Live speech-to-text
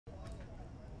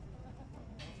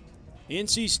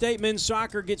NC State men's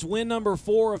soccer gets win number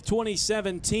 4 of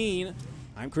 2017.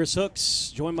 I'm Chris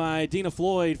Hooks, joined by Dina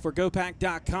Floyd for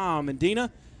GoPack.com. And Dina,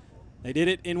 they did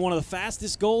it in one of the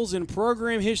fastest goals in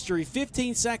program history.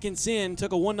 15 seconds in,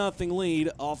 took a 1-0 lead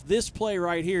off this play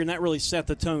right here, and that really set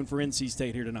the tone for NC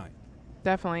State here tonight.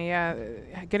 Definitely, yeah.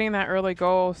 Getting that early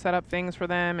goal set up things for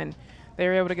them, and they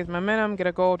were able to get momentum, get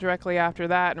a goal directly after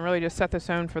that, and really just set the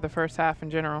tone for the first half in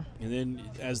general. And then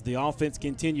as the offense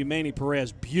continued, Manny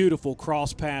Perez, beautiful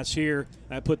cross pass here.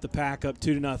 That put the Pack up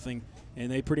 2-0,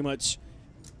 and they pretty much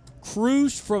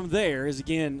cruised from there. As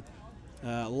again,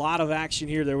 a lot of action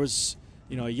here. There was,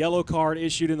 a yellow card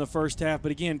issued in the first half,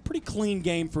 but again, pretty clean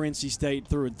game for NC State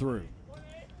through and through.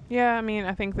 Yeah, I mean,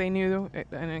 I think they knew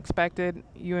and expected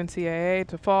UNCAA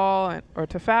to fall or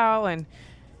to foul, and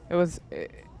it was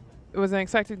an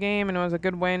expected game, and it was a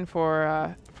good win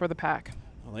for the Pack.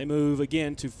 Well, they move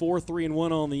again to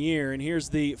 4-3-1 on the year, and here's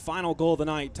the final goal of the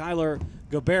night. Tyler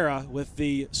Gabera with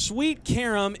the sweet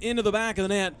carom into the back of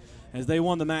the net as they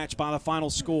won the match by the final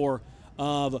score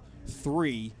of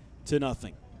 3-0.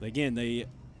 Again, they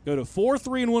go to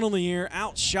 4-3-1 on the year,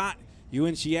 outshot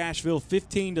UNC Asheville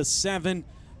 15-7,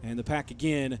 and the Pack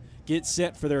again get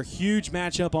set for their huge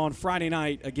matchup on Friday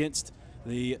night against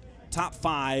the top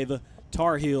 5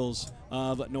 Tar Heels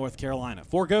of North Carolina.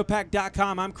 For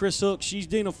GoPack.com, I'm Chris Hooks. She's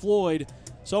Dina Floyd.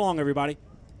 So long, everybody.